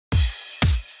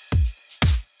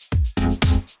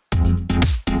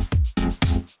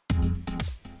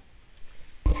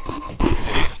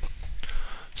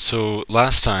So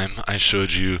last time I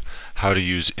showed you how to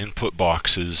use input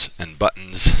boxes and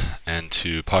buttons and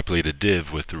to populate a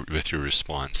div with your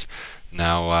response.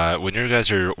 Now when you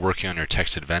guys are working on your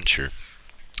text adventure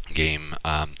game,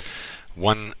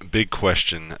 one big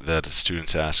question that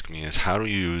students ask me is how to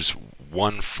use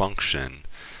one function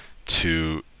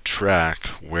to track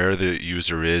where the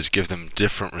user is, give them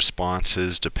different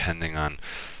responses depending on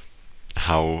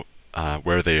how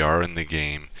where they are in the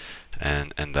game,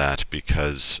 and that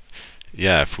because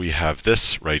yeah, if we have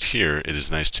this right here, it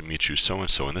is nice to meet you so and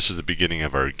so, and this is the beginning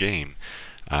of our game.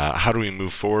 How do we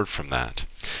move forward from that?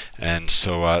 And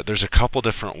so there's a couple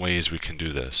different ways we can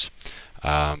do this,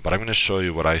 but I'm going to show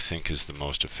you what I think is the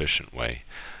most efficient way.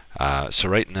 So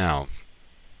right now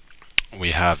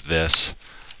we have this,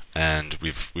 and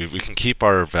we can keep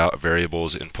our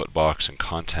variables input box and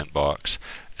content box,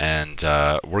 and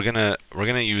we're gonna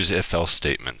use if-else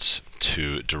statements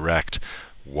to direct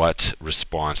what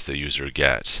response the user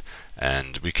gets.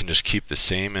 And we can just keep the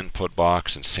same input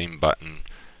box and same button.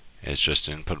 It's just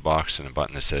an input box and a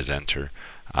button that says enter,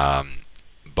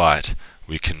 but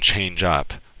we can change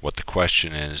up what the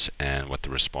question is and what the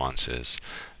response is.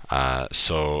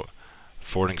 So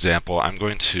for an example, I'm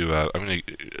going to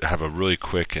have a really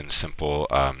quick and simple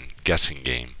guessing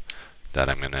game that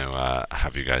I'm going to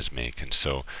have you guys make. And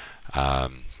so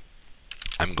I'm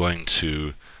going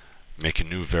to make a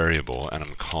new variable, and I'm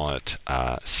going to call it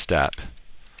step,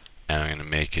 and I'm going to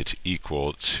make it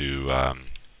equal to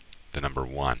the number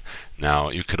 1.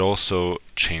 Now you could also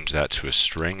change that to a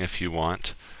string if you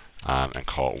want, and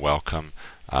call it welcome.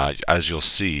 As you'll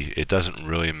see, it doesn't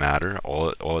really matter.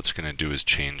 All it's going to do is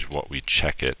change what we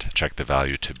check the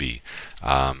value to be.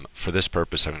 For this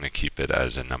purpose, I'm going to keep it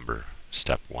as a number,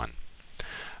 step 1.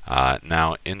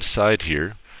 Now inside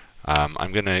here,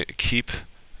 I'm going to keep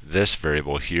this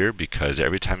variable here because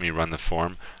every time you run the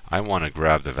form, I want to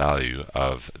grab the value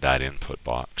of that input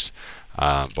box.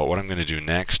 But what I'm going to do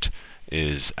next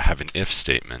is have an if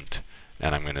statement,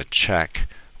 and I'm going to check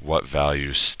what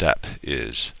value step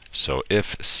is. So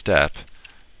if step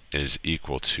is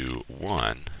equal to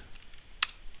 1,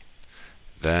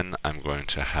 then I'm going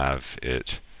to have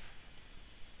it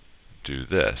do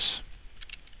this.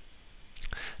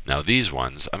 Now these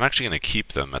ones, I'm actually going to keep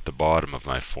them at the bottom of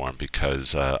my form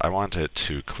because I want it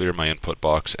to clear my input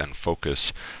box and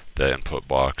focus the input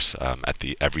box at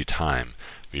every time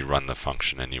we run the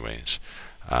function anyways.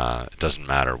 It doesn't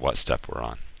matter what step we're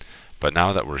on. But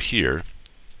now that we're here,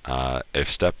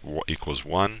 if step equals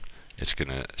 1, it's going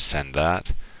to send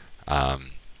that.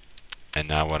 And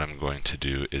now what I'm going to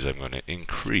do is I'm going to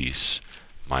increase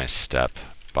my step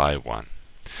by 1.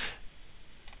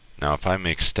 Now if I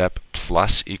make step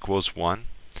plus equals 1,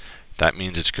 that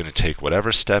means it's going to take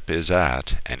whatever step is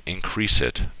at and increase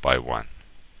it by 1.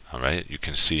 Alright, you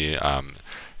can see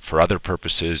for other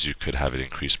purposes you could have it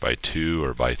increased by 2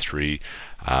 or by 3,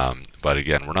 but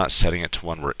again, we're not setting it to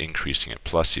 1, we're increasing it.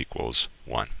 Plus equals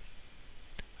 1.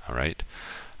 Alright,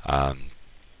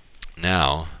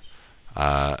 now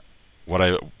what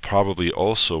I probably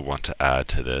also want to add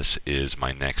to this is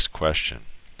my next question.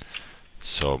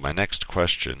 So my next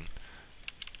question,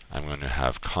 I'm going to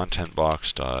have content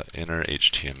box.inner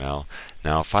HTML.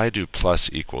 Now if I do plus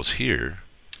equals here,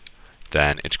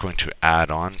 then it's going to add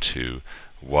on to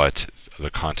what the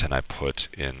content I put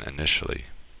in initially.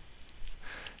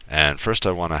 And first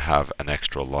I want to have an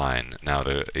extra line. Now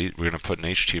we're going to put an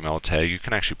HTML tag. You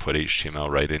can actually put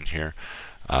HTML right in here.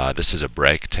 This is a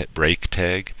break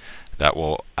tag that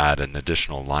will add an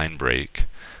additional line break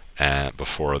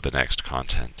before the next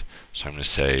content. So I'm going to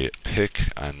say pick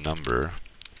a number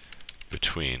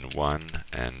between 1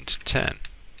 and 10.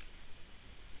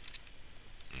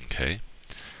 Okay.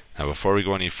 Now before we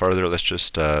go any further, let's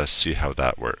just see how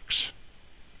that works.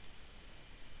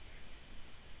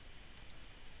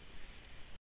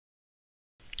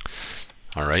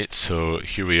 Alright, so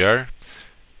here we are.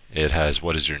 It has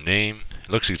what is your name. It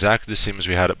looks exactly the same as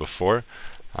we had it before.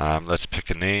 Let's pick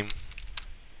a name.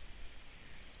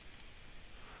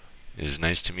 It is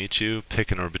nice to meet you.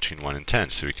 Pick a number between 1 and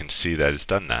 10, so we can see that it's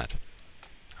done that.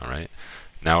 Alright,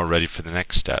 now we're ready for the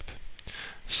next step.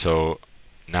 So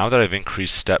now that I've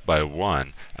increased step by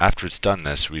 1, after it's done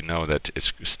this, we know that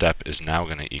its step is now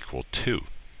going to equal 2.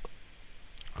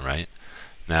 Alright,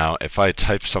 now if I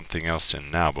type something else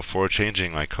in now, before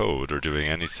changing my code or doing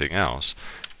anything else,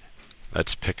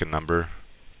 let's pick a number.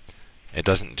 It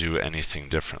doesn't do anything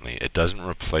differently. It doesn't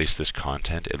replace this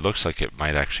content. It looks like it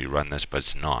might actually run this, but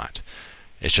it's not.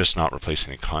 It's just not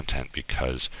replacing the content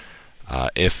because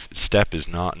if step is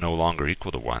no longer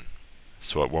equal to 1,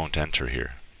 so it won't enter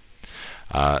here.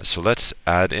 So let's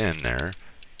add in there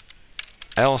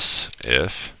else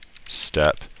if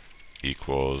step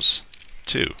equals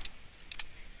 2.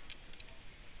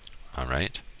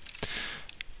 Alright.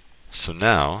 So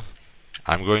now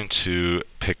I'm going to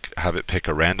have it pick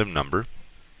a random number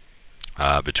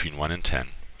between 1 and 10.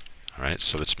 Alright,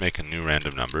 so let's make a new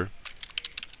random number.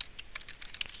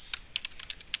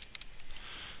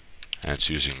 And it's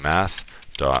using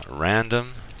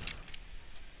math.random.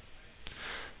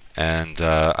 And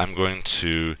I'm going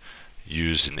to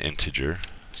use an integer.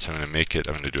 So I'm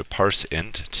going to do a parse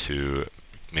int to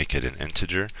make it an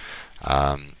integer.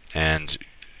 And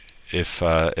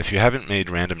if you haven't made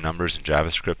random numbers in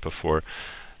JavaScript before,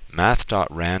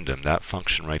 math.random, that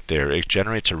function right there, it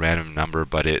generates a random number,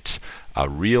 but it's a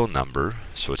real number,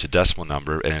 so it's a decimal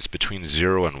number, and it's between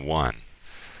 0 and 1.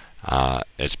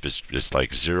 It's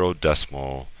like 0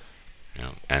 decimal,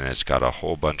 and it's got a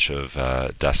whole bunch of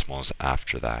decimals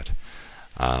after that.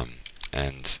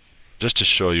 And just to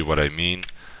show you what I mean,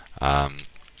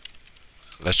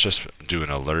 let's just do an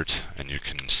alert, and you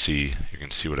can see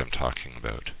what I'm talking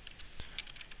about.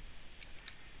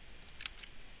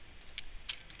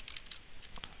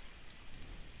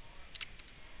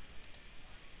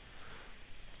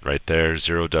 Right there,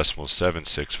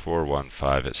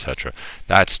 0.76415, etc.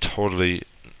 That's totally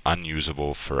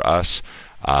unusable for us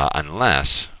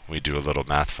unless we do a little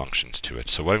math functions to it.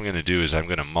 So what I'm going to do is I'm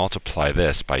going to multiply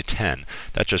this by 10.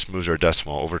 That just moves our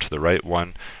decimal over to the right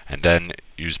one, and then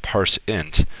use parse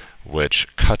int, which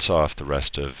cuts off the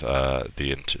rest of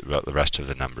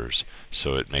the numbers.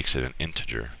 So it makes it an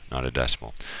integer, not a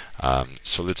decimal.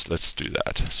 So let's do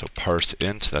that. So parse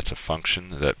int, that's a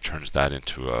function that turns that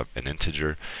into an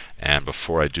integer. And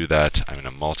before I do that, I'm going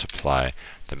to multiply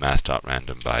the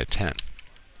math.random by 10.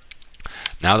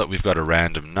 Now that we've got a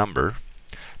random number,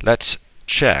 let's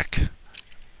check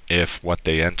if what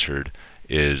they entered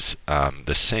is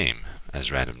the same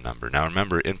as random number. Now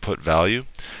remember, input value,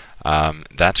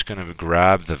 that's going to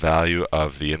grab the value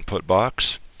of the input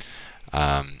box,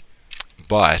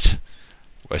 but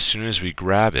as soon as we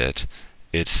grab it,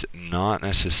 it's not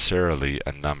necessarily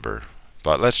a number.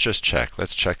 But let's just check.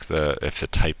 Let's check if the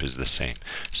type is the same.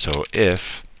 So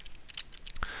if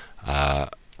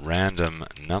random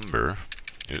number,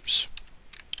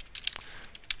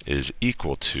 is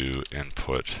equal to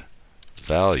input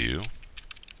value,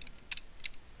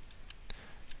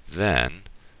 then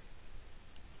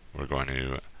we're going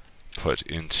to put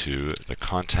into the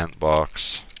content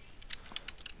box.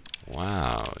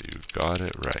 Wow, you got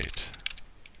it right.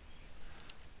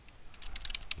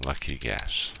 Lucky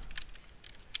guess.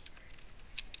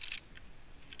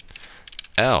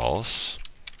 Else,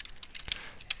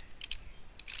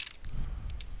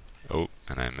 oh,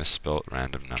 and I misspelled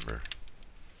random number.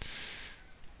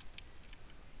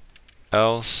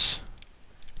 Else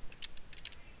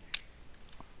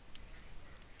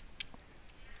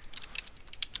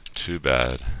too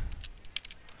bad.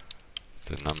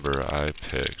 The number I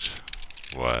picked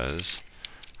was,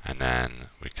 and then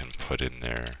we can put in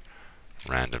there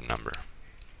random number.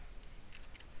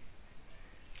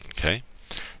 Okay.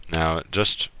 Now,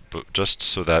 just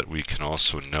so that we can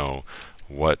also know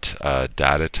what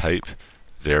data type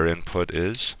their input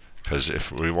is, because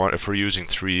if we're using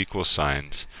 3 equal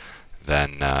signs,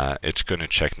 then it's going to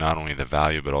check not only the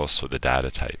value but also the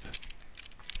data type.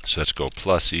 So let's go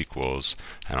plus equals,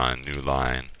 and on a new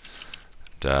line,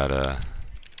 data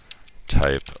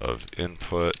type of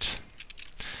input.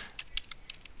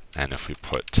 And if we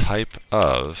put type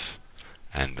of,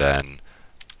 and then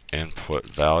input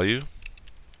value,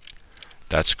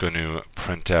 that's going to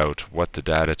print out what the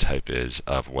data type is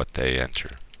of what they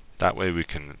enter. That way we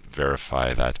can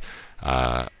verify that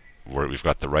we've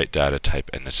got the right data type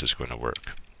and this is going to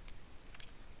work.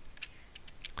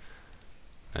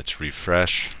 Let's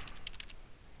refresh.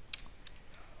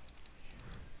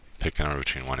 Pick a number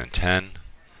between 1 and 10.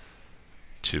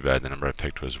 Too bad the number I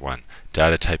picked was 1.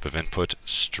 Data type of input,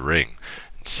 string.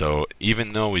 So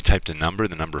even though we typed a number,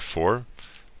 the number 4,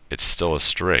 it's still a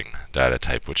string data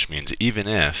type, which means even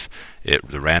if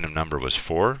the random number was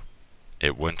 4,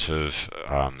 it wouldn't have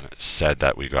said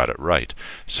that we got it right.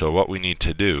 So what we need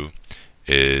to do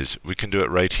is, we can do it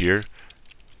right here,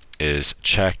 is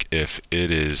check if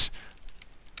it is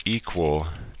equal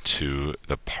to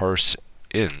the parse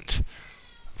int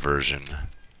version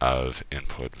of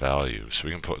input value. So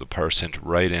we can put the parse int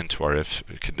right into our if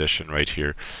condition right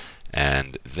here,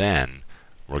 and then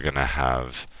we're going to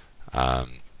have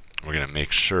we're going to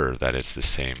make sure that it's the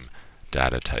same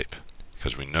data type,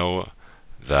 because we know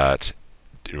that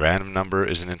the random number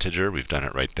is an integer. We've done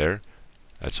it right there.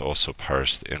 Let's also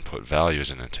parse the input value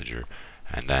as an integer,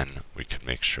 and then we can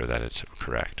make sure that it's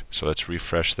correct. So let's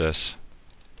refresh this.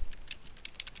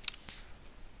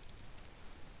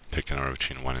 pick a number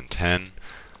between 1 and 10.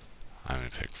 I'm going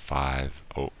to pick 5.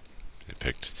 Oh, it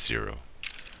picked 0.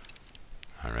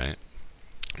 Alright.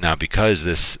 Now because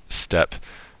this step,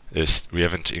 we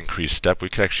haven't increased step, we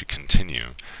could actually continue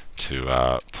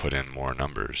to put in more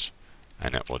numbers,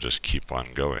 and it will just keep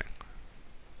on going.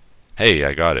 Hey,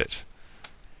 I got it.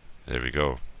 There we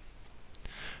go.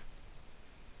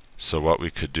 So what we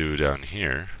could do down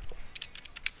here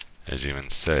is even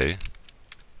say,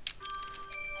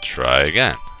 try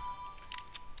again.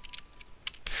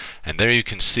 And there you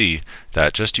can see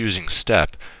that just using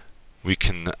step, we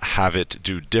can have it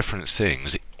do different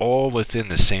things, all within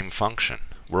the same function.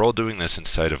 We're all doing this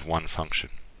inside of one function.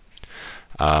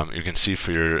 You can see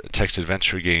for your text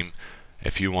adventure game,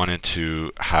 if you wanted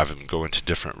to have them go into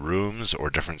different rooms or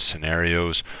different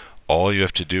scenarios, all you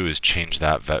have to do is change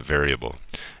that variable.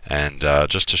 And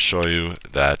just to show you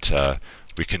that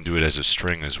we can do it as a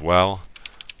string as well,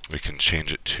 we can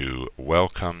change it to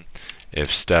welcome.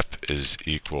 If step is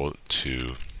equal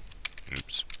to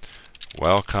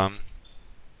welcome,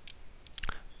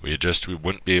 we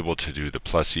wouldn't be able to do the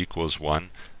plus equals 1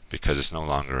 because it's no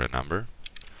longer a number.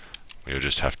 We would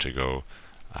just have to go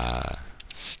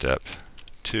step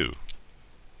 2.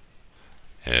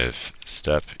 If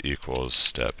step equals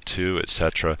step 2,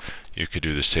 etc., you could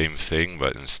do the same thing,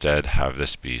 but instead have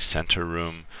this be center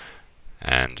room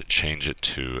and change it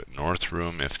to north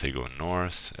room if they go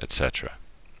north, etc.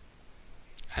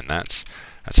 And that's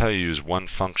how you use one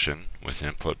function with an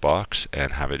input box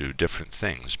and have it do different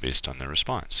things based on the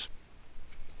response.